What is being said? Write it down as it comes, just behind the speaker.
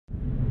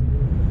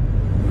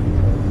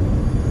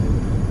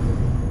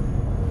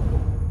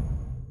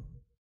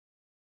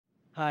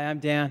Hi, I'm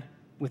Dan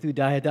with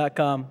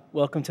UDAYA.com.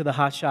 Welcome to the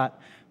Hot Shot.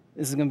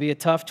 This is going to be a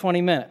tough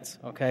 20 minutes,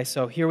 okay?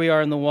 So here we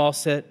are in the wall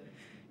sit.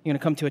 You're going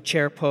to come to a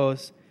chair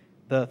pose,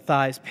 the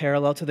thighs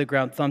parallel to the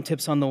ground, thumb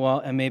tips on the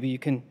wall, and maybe you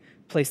can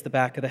place the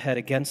back of the head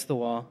against the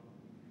wall.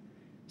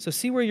 So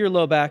see where your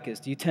low back is.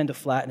 Do you tend to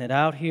flatten it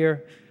out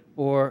here,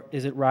 or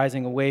is it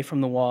rising away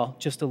from the wall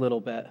just a little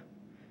bit?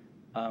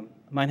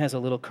 Mine has a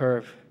little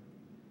curve.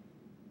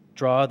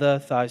 Draw the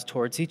thighs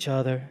towards each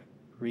other,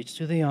 reach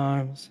through the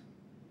arms,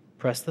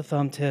 press the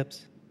thumb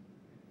tips,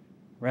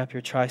 wrap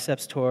your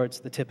triceps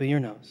towards the tip of your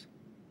nose.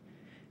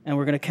 And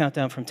we're going to count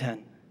down from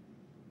 10,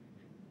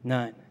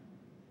 9,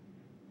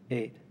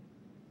 8,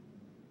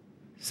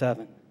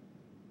 7,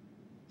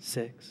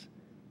 6,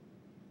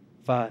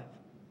 5,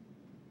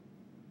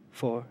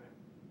 4,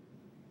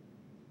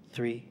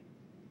 3,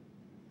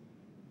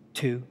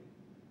 2,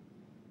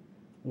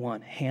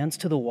 1. Hands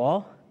to the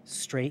wall,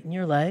 straighten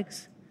your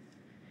legs,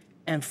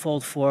 and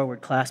fold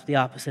forward. Clasp the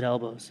opposite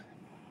elbows.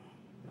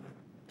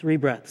 3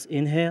 breaths.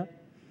 Inhale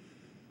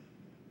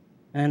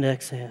and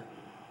exhale.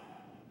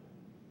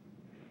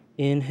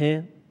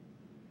 Inhale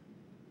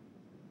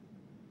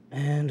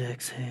and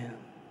exhale.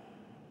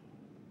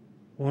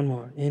 One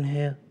more.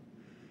 Inhale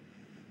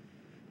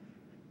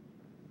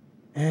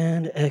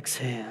and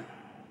exhale.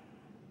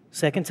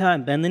 Second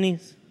time. Bend the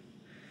knees.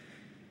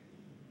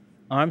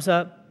 Arms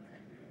up.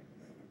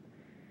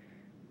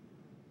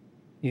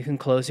 You can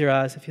close your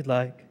eyes if you'd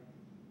like.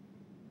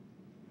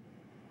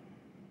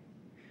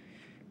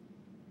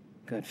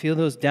 Good. Feel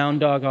those down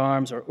dog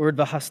arms or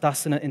Urdhva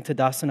Hastasana into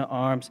Tadasana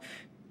arms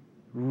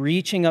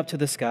reaching up to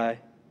the sky.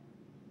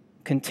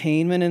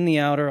 Containment in the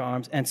outer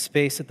arms and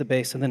space at the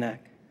base of the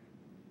neck.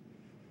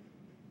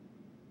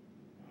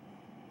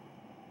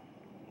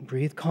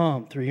 Breathe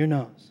calm through your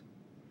nose.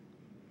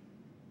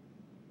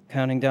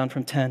 Counting down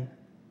from 10,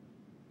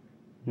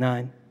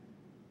 9,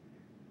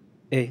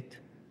 8,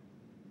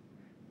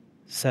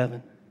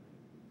 7,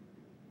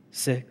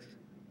 6,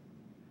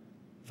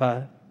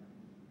 5,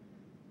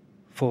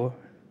 4,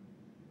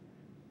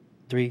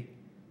 3,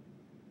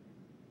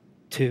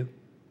 2,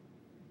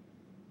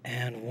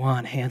 and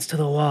 1. Hands to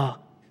the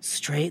wall.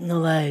 Straighten the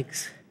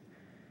legs.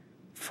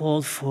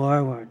 Fold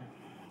forward.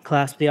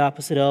 Clasp the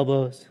opposite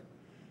elbows.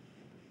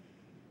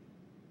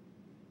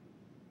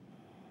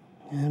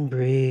 And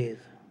breathe.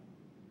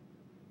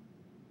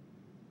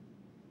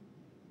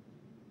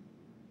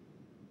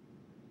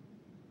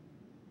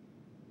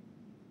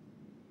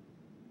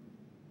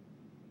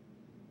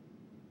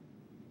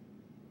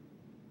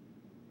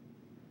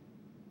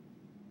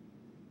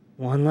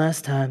 One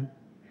last time.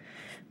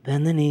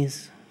 Bend the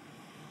knees.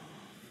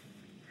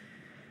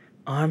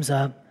 Arms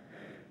up.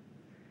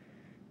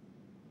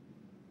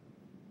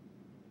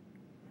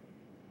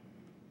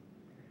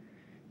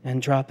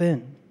 And drop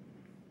in.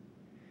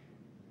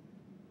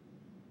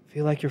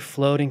 Feel like you're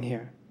floating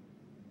here.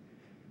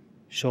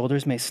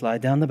 Shoulders may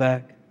slide down the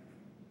back.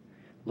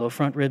 Low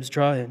front ribs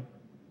draw in.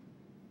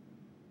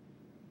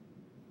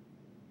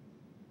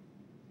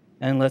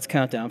 And let's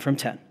count down from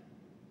 10,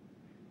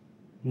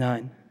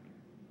 9,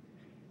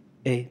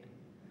 8,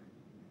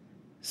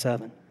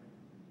 7,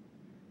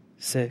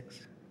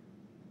 6,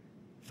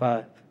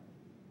 5,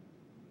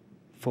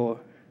 4,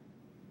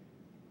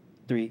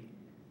 3,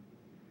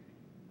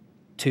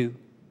 2,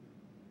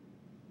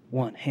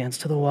 1. Hands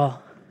to the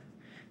wall.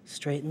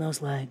 Straighten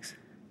those legs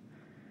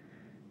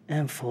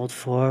and fold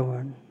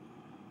forward.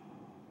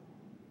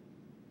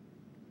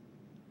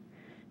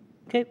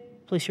 Okay,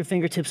 place your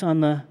fingertips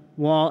on the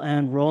wall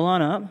and roll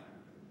on up.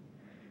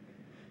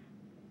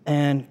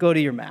 And go to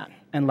your mat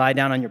and lie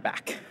down on your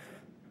back.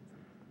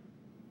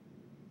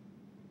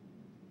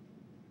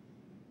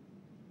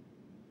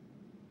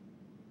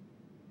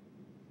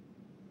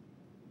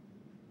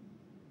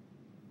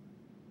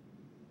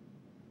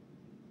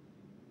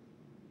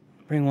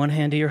 Bring one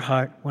hand to your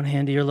heart, one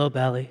hand to your low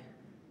belly.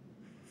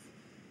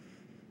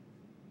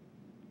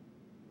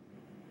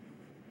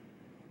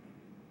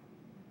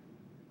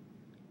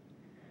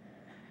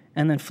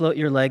 And then float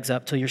your legs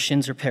up till your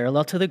shins are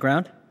parallel to the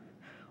ground.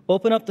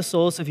 Open up the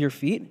soles of your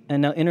feet,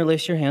 and now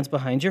interlace your hands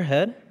behind your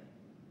head.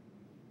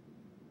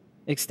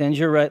 Extend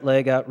your right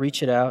leg out,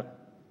 reach it out,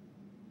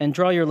 and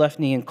draw your left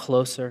knee in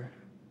closer.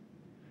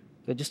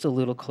 Good, just a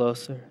little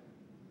closer.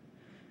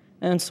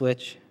 And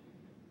switch.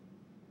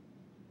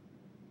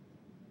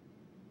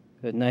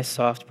 Good, nice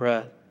soft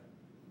breath.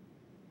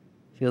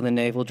 Feel the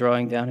navel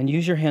drawing down, and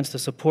use your hands to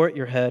support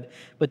your head,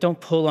 but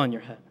don't pull on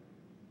your head.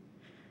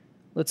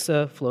 Let's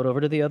float over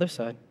to the other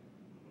side.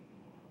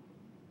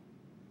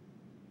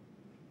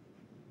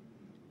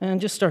 And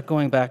just start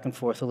going back and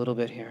forth a little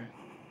bit here.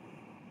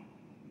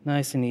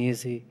 Nice and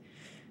easy,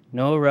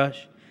 no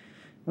rush.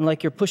 And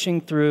like you're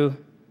pushing through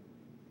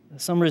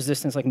some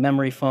resistance like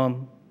memory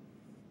foam.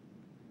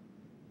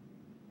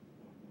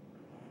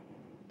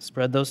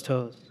 Spread those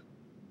toes.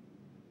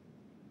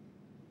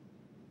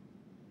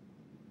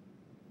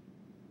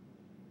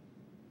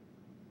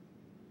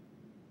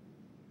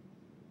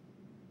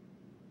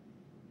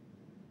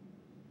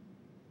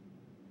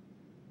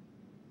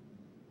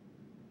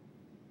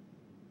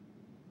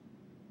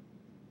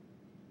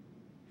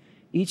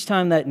 Each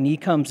time that knee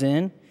comes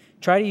in,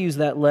 try to use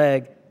that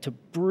leg to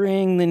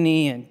bring the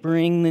knee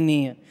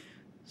in.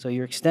 So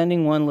you're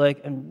extending one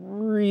leg and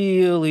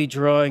really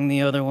drawing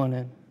the other one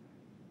in.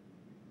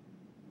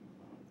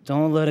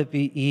 Don't let it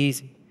be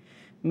easy.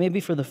 Maybe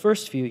for the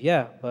first few,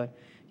 yeah, but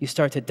you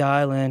start to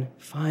dial in,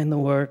 find the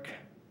work,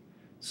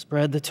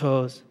 spread the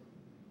toes.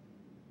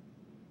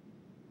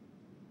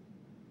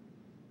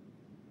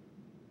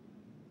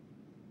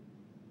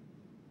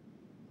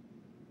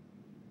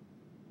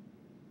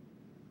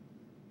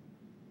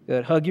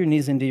 Good. Hug your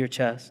knees into your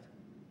chest.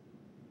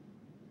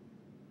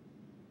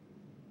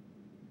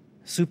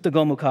 Supta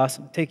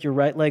Gomukhasana. Take your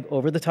right leg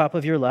over the top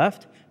of your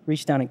left.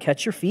 Reach down and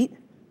catch your feet.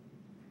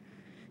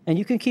 And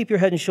you can keep your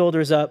head and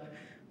shoulders up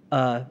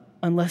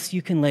unless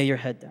you can lay your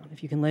head down.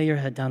 If you can lay your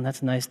head down,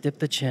 that's nice. Dip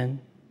the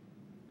chin.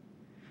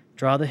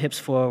 Draw the hips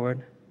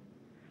forward.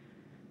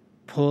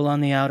 Pull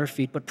on the outer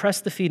feet, but press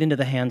the feet into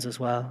the hands as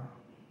well.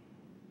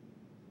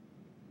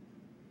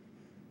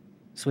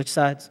 Switch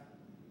sides.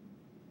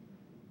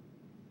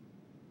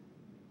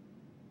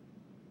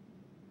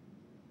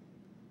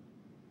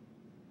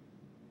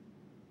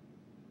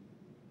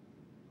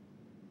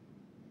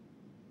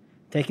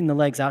 Taking the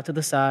legs out to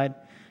the side,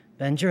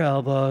 bend your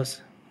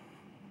elbows.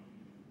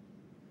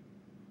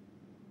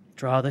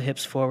 Draw the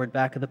hips forward,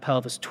 back of the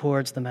pelvis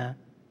towards the mat.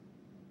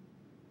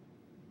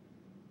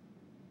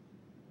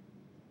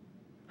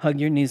 Hug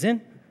your knees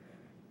in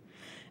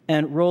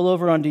and roll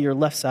over onto your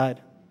left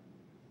side.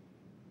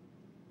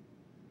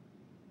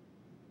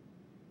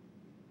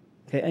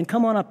 Okay, and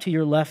come on up to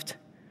your left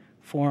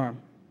forearm.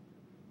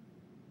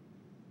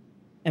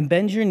 And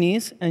bend your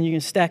knees and you can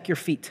stack your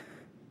feet.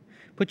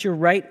 Put your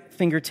right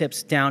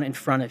fingertips down in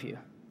front of you,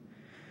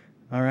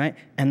 all right?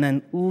 And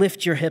then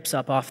lift your hips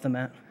up off the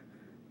mat.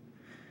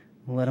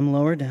 Let them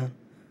lower down,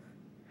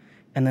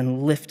 and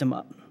then lift them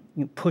up.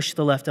 You push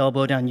the left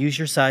elbow down. Use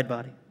your side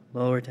body.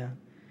 Lower down.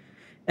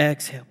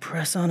 Exhale.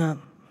 Press on up,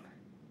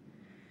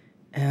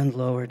 and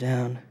lower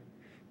down.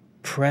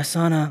 Press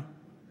on up,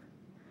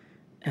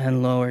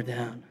 and lower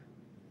down.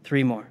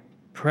 3 more.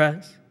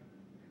 Press,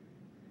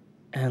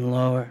 and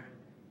lower.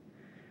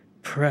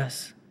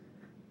 Press,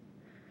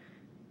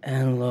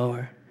 and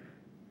lower,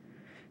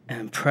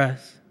 and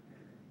press,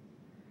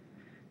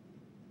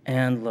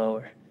 and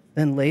lower.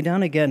 Then lay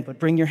down again, but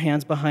bring your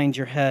hands behind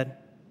your head.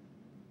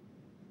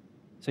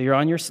 So you're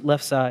on your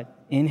left side.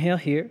 Inhale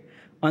here.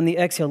 On the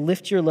exhale,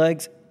 lift your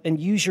legs and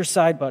use your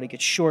side body.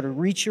 Get shorter.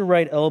 Reach your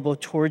right elbow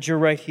towards your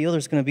right heel.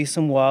 There's going to be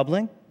some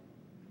wobbling.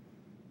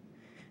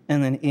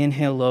 And then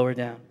inhale, lower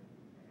down.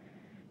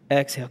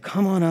 Exhale,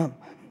 come on up.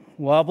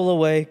 Wobble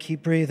away.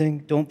 Keep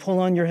breathing. Don't pull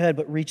on your head,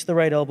 but reach the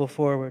right elbow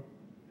forward.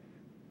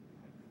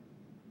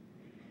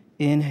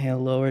 Inhale,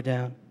 lower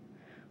down.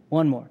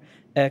 1 more.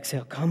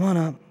 Exhale, come on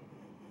up.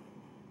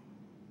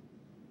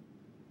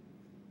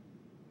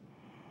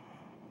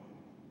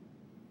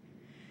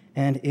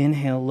 And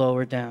inhale,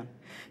 lower down.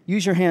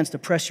 Use your hands to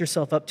press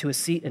yourself up to a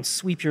seat and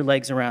sweep your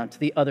legs around to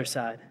the other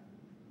side.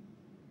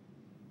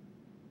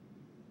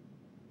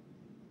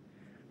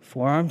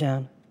 Forearm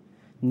down,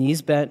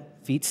 knees bent,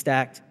 feet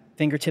stacked,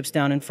 fingertips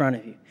down in front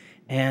of you.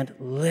 And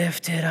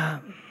lift it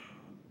up.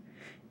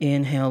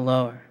 Inhale,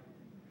 lower.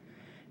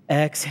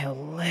 Exhale,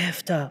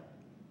 lift up.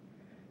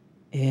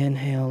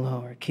 Inhale,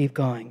 lower. Keep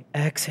going.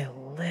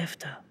 Exhale,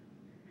 lift up.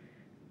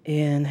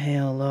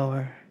 Inhale,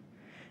 lower.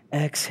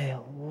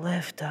 Exhale,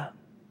 lift up.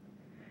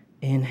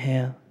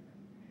 Inhale.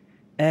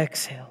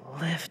 Exhale,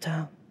 lift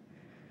up.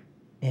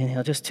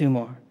 Inhale, just 2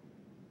 more.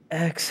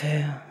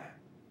 Exhale.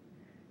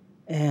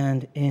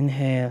 And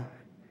inhale.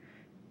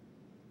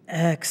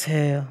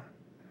 Exhale.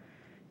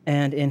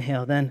 And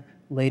inhale. Then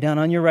lay down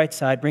on your right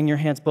side. Bring your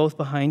hands both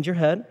behind your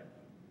head.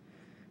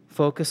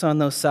 Focus on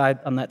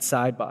that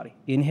side body.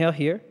 Inhale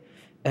here.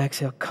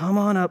 Exhale. Come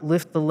on up.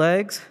 Lift the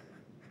legs.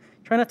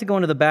 Try not to go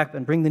into the back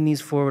bend. Bring the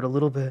knees forward a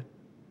little bit.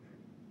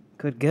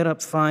 Good. Get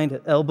up. Find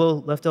it.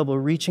 Left elbow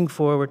reaching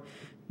forward.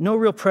 No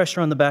real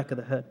pressure on the back of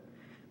the head.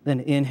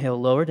 Then inhale.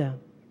 Lower down.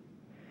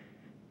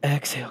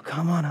 Exhale.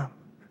 Come on up.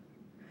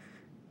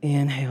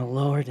 Inhale.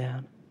 Lower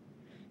down.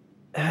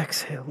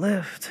 Exhale.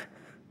 Lift.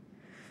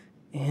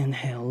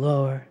 Inhale.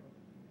 Lower.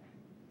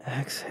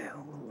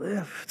 Exhale.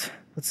 Lift.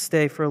 Let's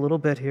stay for a little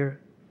bit here.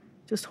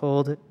 Just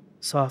hold it.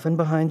 Soften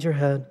behind your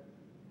head.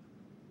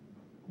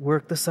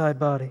 Work the side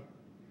body.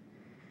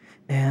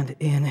 And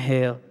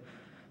inhale,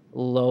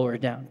 lower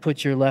down.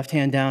 Put your left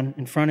hand down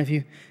in front of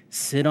you.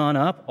 Sit on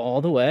up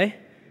all the way.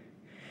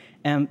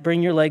 And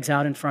bring your legs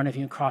out in front of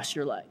you and cross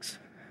your legs.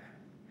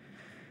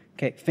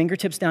 Okay,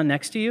 fingertips down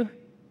next to you.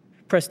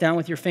 Press down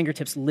with your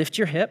fingertips. Lift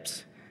your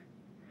hips.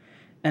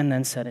 And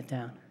then set it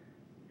down.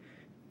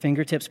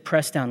 Fingertips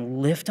press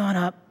down. Lift on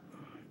up.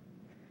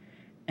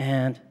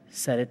 And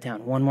set it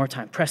down. 1 more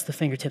time. Press the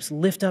fingertips,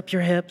 lift up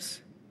your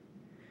hips,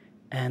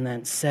 and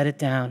then set it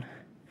down.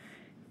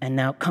 And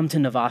now come to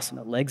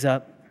Navasana. Legs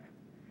up.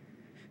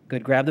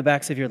 Good. Grab the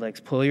backs of your legs.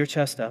 Pull your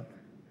chest up.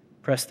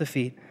 Press the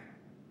feet.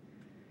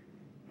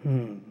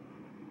 Good.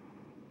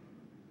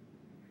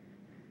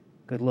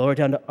 Lower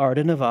down to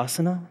Ardha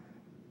Navasana.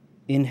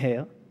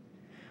 Inhale.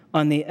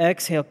 On the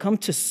exhale, come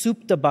to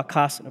Supta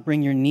Bakasana.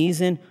 Bring your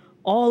knees in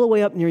all the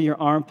way up near your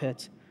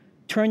armpits.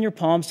 Turn your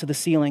palms to the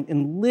ceiling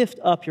and lift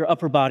up your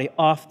upper body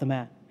off the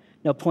mat.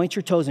 Now point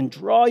your toes and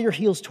draw your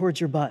heels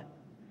towards your butt.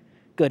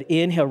 Good.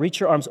 Inhale, reach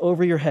your arms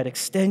over your head.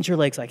 Extend your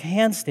legs like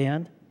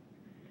handstand.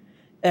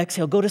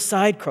 Exhale, go to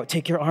side crow.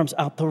 Take your arms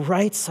out the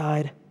right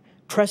side.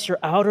 Press your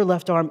outer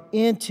left arm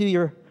into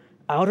your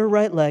outer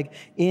right leg.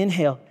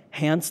 Inhale,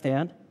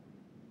 handstand.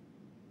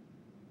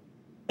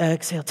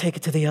 Exhale, take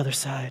it to the other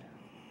side.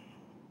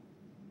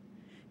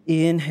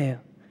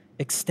 Inhale,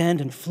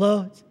 extend and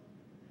float.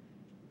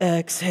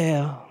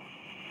 Exhale,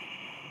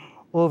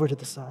 over to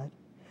the side.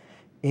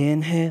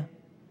 Inhale,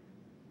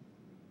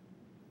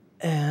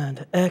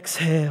 and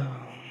exhale.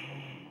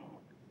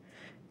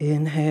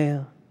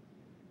 Inhale,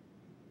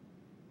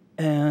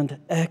 and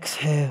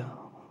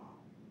exhale.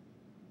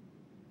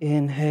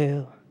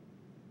 Inhale,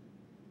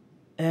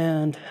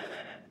 and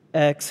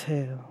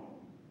exhale.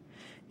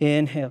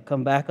 Inhale,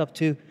 come back up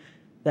to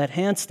that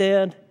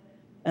handstand,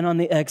 and on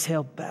the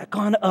exhale, back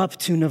on up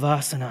to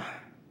Navasana.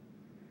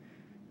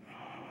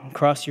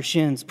 Cross your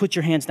shins, put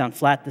your hands down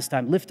flat this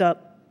time. Lift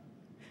up,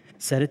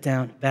 set it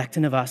down, back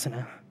to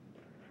Navasana.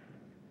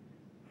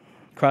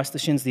 Cross the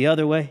shins the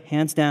other way,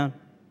 hands down.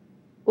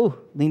 Ooh,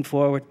 lean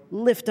forward,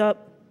 lift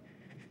up,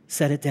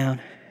 set it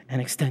down,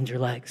 and extend your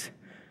legs.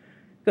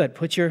 Good,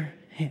 point your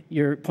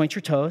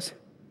toes,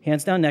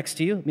 hands down next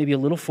to you, maybe a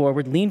little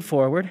forward, lean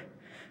forward,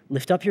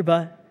 lift up your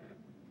butt,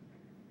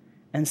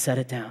 and set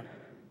it down.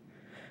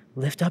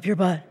 Lift up your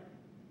butt,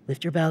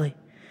 lift your belly,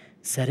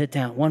 set it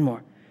down. One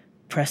more.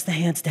 Press the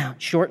hands down,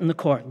 shorten the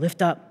core,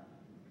 lift up,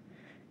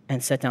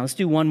 and set down. Let's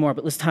do one more,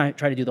 but let's try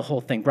to do the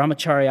whole thing.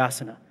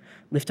 Brahmacharyasana.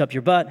 Lift up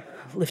your butt,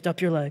 lift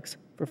up your legs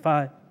for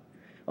 5.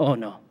 Oh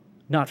no,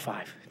 not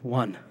 5,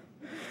 1.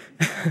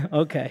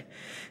 Okay,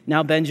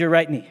 now bend your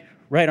right knee,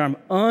 right arm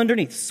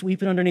underneath,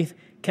 sweep it underneath,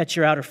 catch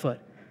your outer foot.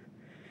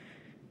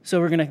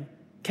 So we're gonna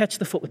catch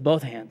the foot with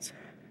both hands.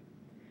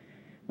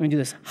 We're gonna do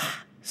this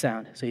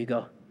sound. So you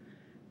go.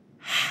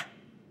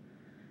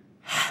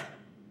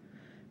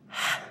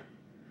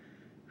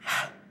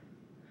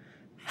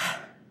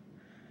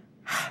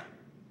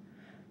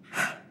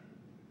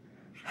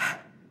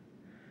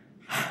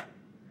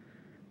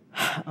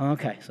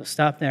 Okay, so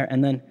stop there,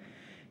 and then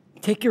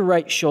take your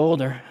right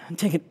shoulder and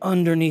take it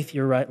underneath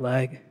your right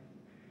leg.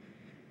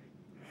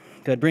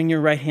 Good, bring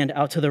your right hand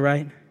out to the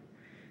right,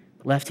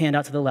 left hand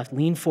out to the left.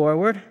 Lean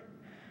forward,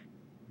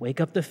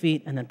 wake up the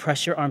feet, and then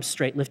press your arms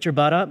straight. Lift your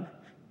butt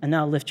up, and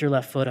now lift your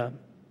left foot up.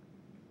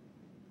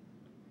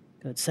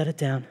 Good, set it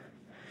down.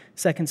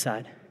 Second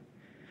side,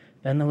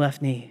 bend the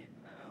left knee,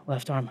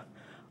 left arm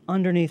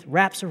underneath,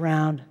 wraps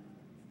around,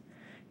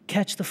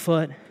 catch the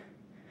foot.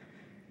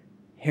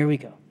 Here we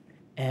go.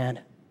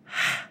 And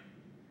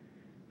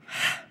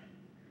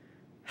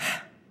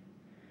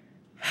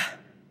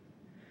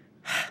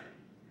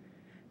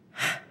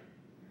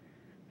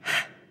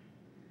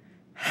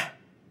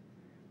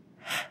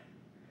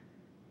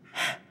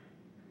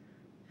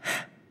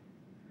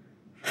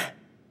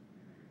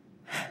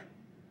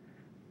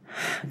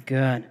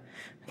good.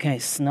 Okay,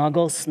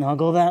 snuggle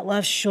that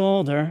left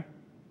shoulder.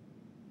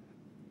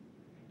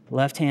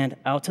 Left hand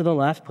out to the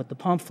left, put the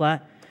palm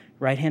flat.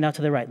 Right hand out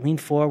to the right. Lean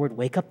forward,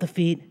 wake up the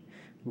feet.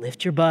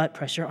 Lift your butt,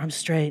 press your arms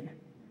straight,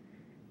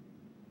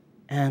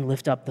 and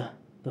lift up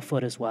the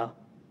foot as well.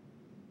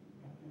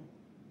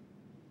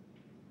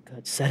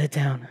 Good, set it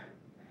down.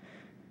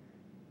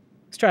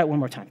 Let's try it one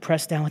more time.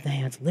 Press down with the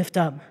hands, lift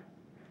up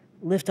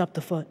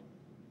the foot,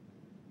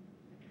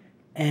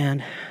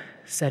 and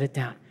set it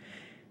down.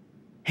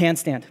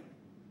 Handstand,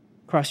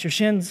 cross your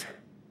shins,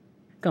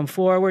 come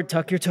forward,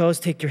 tuck your toes,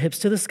 take your hips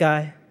to the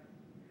sky.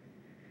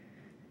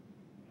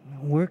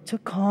 Work to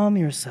calm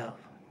yourself.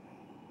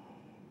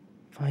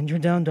 Find your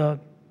down dog.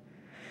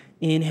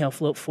 Inhale,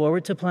 float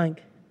forward to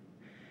plank.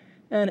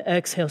 And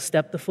exhale,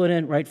 step the foot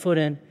in, right foot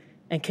in,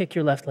 and kick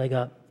your left leg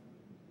up.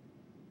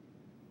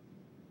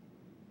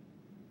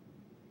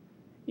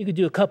 You could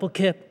do a couple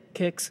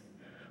kicks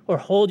or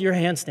hold your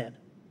handstand.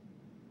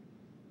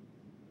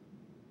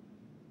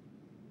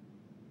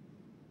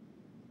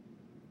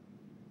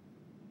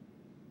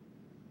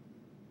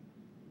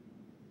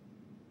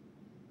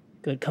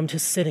 Good, come to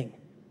sitting.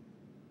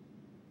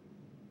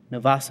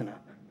 Navasana.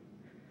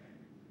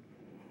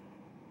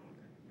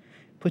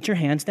 Put your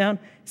hands down.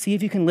 See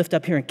if you can lift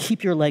up here and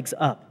keep your legs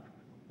up.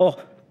 Oh,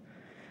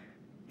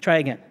 try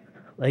again.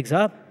 Legs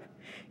up.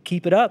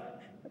 Keep it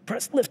up.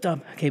 Press, lift up.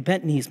 Okay,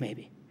 bent knees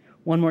maybe.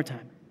 One more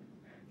time.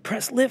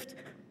 Press, lift.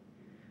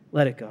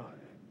 Let it go.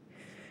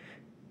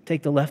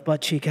 Take the left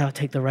butt cheek out.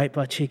 Take the right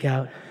butt cheek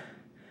out.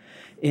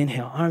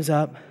 Inhale, arms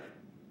up.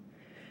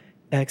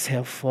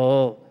 Exhale,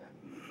 fold.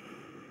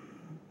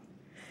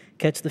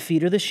 Catch the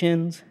feet or the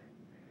shins.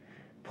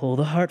 Pull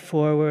the heart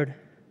forward.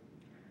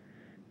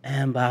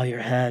 And bow your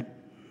head.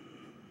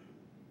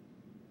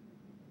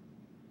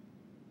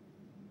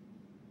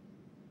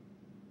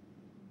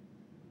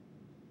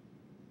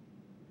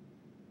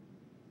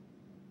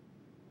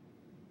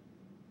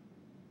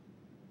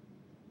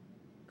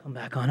 Come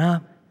back on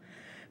up.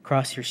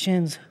 Cross your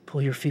shins.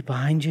 pull your feet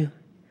behind you,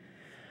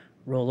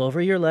 roll over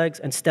your legs,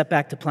 and step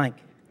back to plank.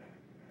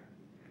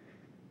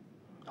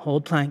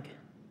 Hold plank.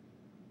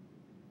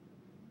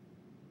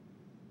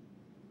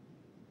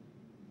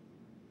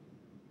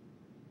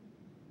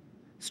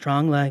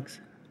 Strong legs.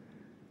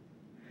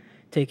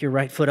 Take your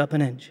right foot up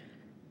an inch.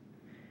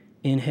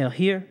 Inhale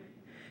here.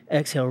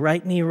 Exhale,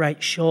 right knee,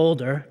 right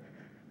shoulder.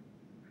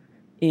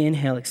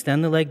 Inhale,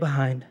 extend the leg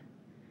behind.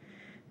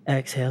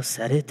 Exhale,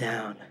 set it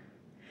down.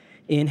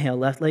 Inhale,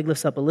 left leg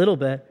lifts up a little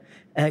bit.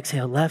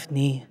 Exhale, left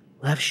knee,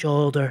 left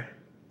shoulder.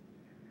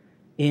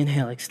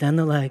 Inhale, extend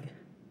the leg.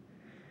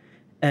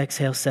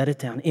 Exhale, set it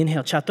down.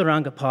 Inhale,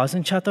 chaturanga. Pause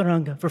in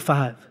chaturanga for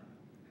 5,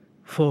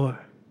 4,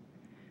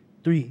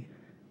 3,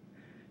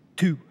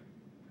 2,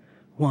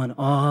 1.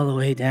 All the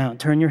way down.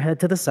 Turn your head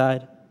to the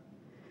side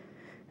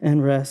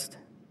and rest.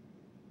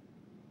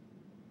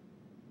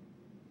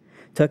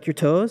 Tuck your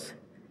toes.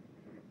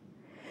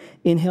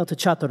 Inhale to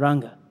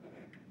chaturanga.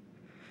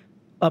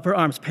 Upper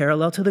arms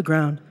parallel to the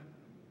ground.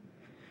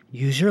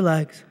 Use your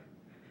legs.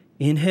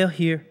 Inhale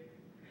here.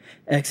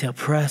 Exhale,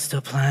 press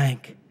to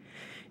plank.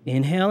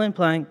 Inhale in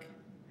plank.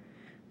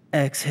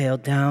 Exhale,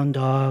 down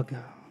dog.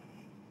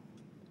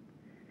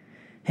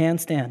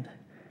 Handstand.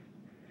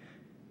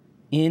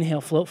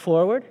 Inhale, float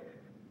forward.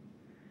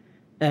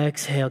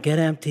 Exhale, get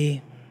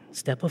empty.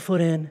 Step a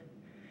foot in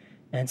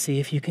and see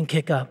if you can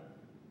kick up.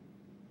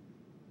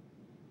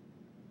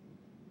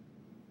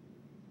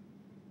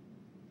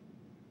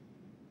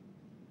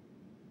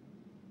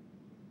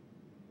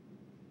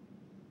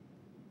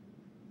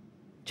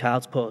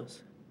 Child's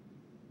pose.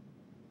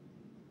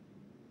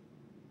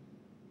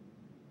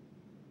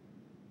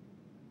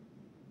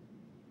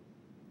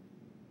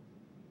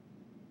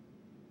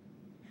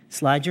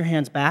 Slide your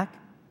hands back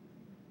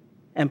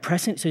and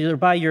press it so you're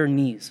by your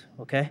knees,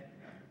 okay?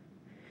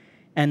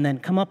 And then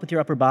come up with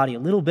your upper body a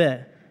little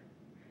bit.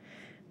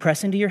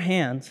 Press into your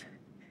hands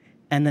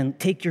and then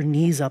take your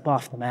knees up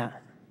off the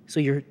mat. So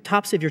your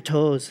tops of your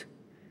toes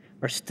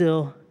are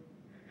still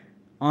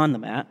on the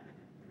mat.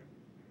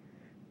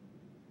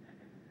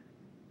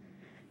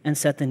 And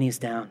set the knees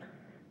down.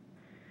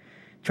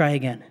 Try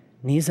again.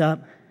 Knees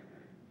up.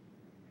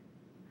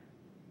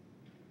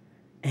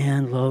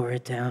 And lower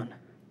it down.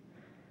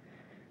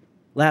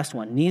 Last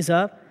one. Knees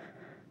up.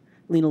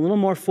 Lean a little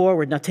more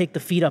forward. Now take the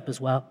feet up as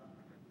well.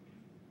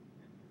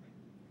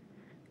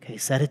 Okay,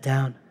 set it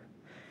down.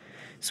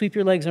 Sweep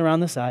your legs around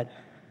the side.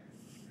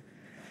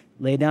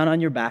 Lay down on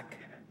your back.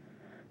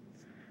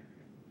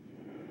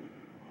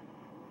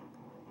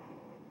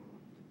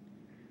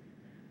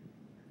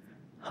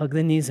 Hug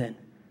the knees in.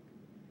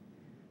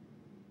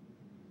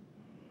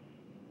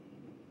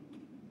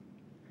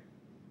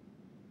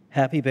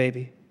 Happy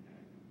baby.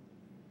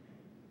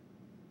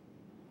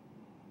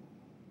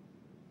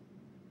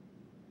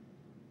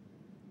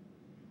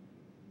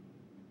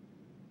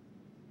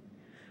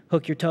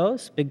 Hook your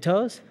toes, big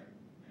toes.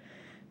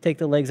 Take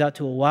the legs out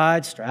to a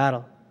wide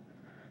straddle.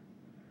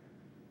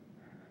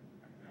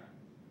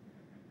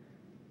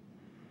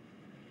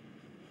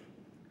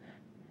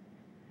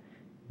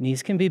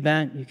 Knees can be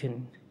bent. You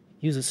can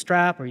use a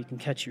strap or you can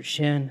catch your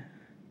shin.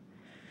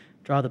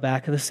 Draw the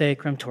back of the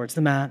sacrum towards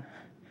the mat.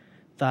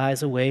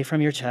 Thighs away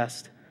from your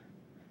chest.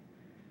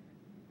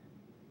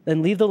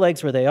 Then leave the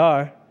legs where they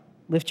are.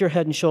 Lift your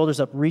head and shoulders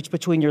up, reach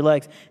between your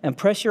legs, and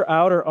press your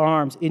outer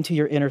arms into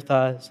your inner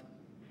thighs.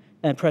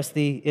 And press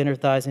the inner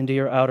thighs into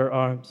your outer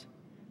arms.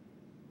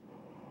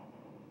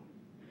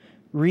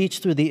 Reach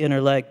through the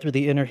inner leg, through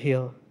the inner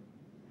heel.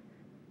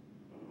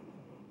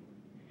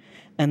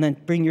 And then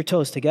bring your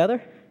toes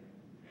together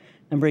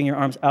and bring your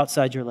arms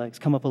outside your legs.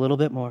 Come up a little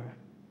bit more.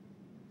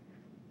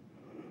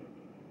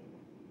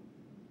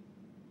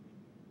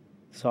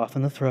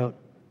 Soften the throat.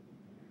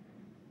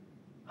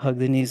 Hug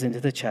the knees into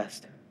the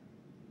chest.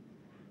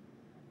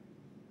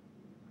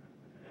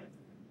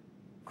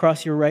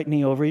 Cross your right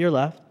knee over your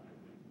left.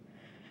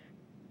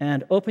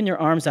 And open your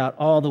arms out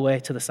all the way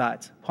to the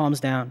sides,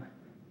 palms down.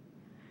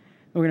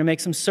 We're going to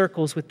make some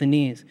circles with the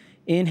knees.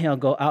 Inhale,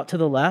 go out to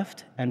the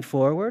left and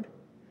forward.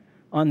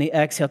 On the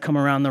exhale, come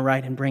around the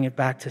right and bring it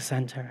back to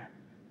center.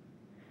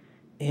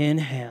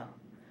 Inhale,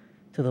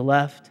 to the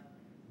left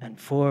and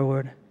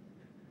forward.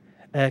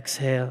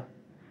 Exhale,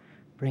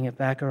 bring it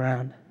back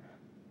around.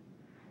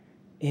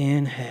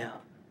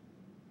 Inhale.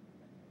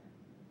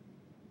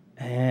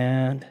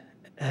 And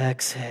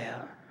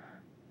exhale.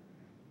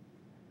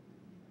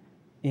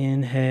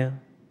 Inhale.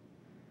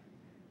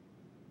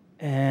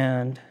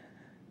 And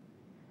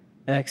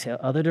exhale.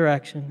 Other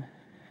direction.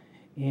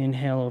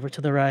 Inhale over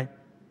to the right.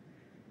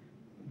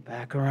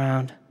 Back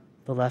around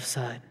the left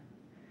side.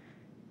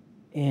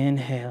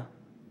 Inhale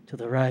to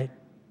the right.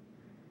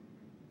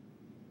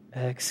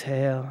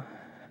 Exhale.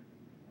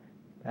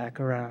 Back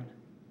around.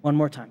 One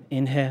more time.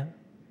 Inhale.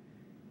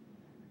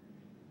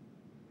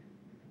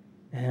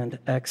 And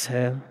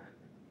exhale.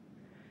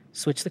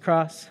 Switch the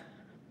cross.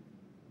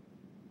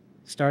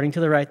 Starting to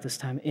the right this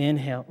time.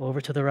 Inhale,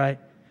 over to the right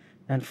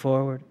and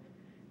forward.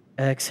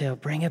 Exhale,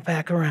 bring it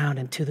back around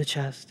into the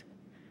chest.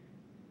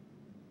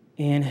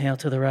 Inhale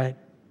to the right.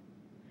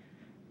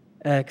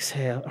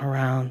 Exhale,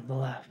 around the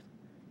left.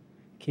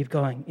 Keep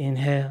going.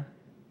 Inhale.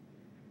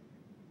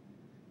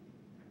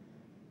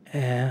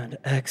 And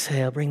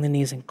exhale. Bring the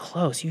knees in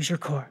close. Use your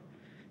core.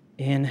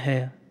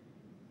 Inhale.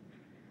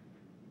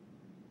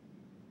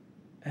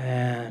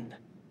 And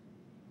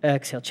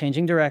exhale.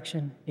 Changing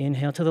direction.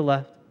 Inhale to the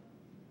left.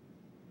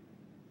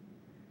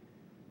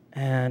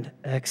 And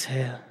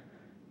exhale.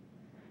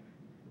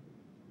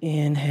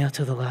 Inhale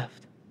to the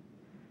left.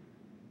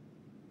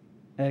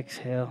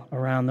 Exhale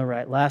around the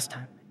right. Last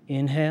time.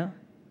 Inhale.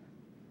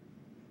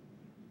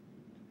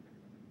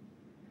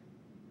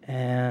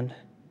 And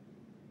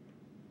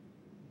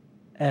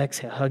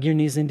exhale. Hug your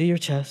knees into your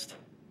chest.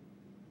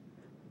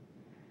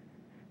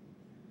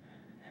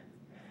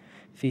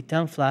 Feet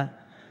down flat.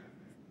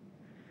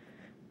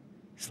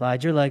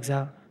 Slide your legs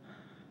out.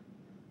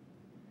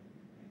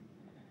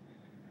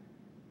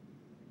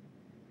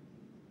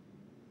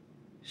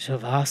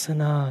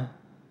 Shavasana.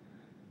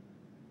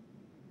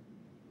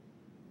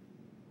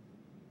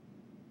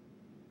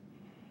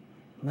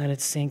 Let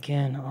it sink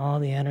in, all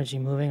the energy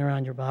moving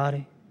around your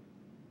body.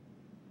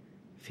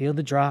 Feel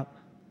the drop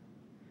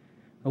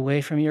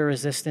away from your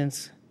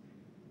resistance.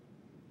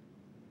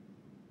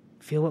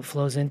 Feel what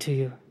flows into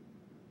you.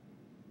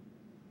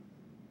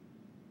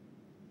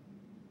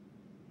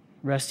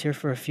 Rest here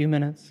for a few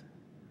minutes.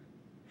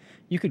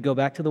 You could go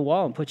back to the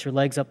wall and put your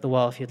legs up the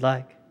wall if you'd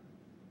like.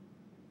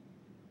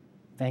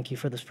 Thank you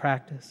for this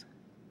practice.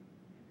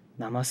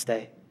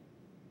 Namaste.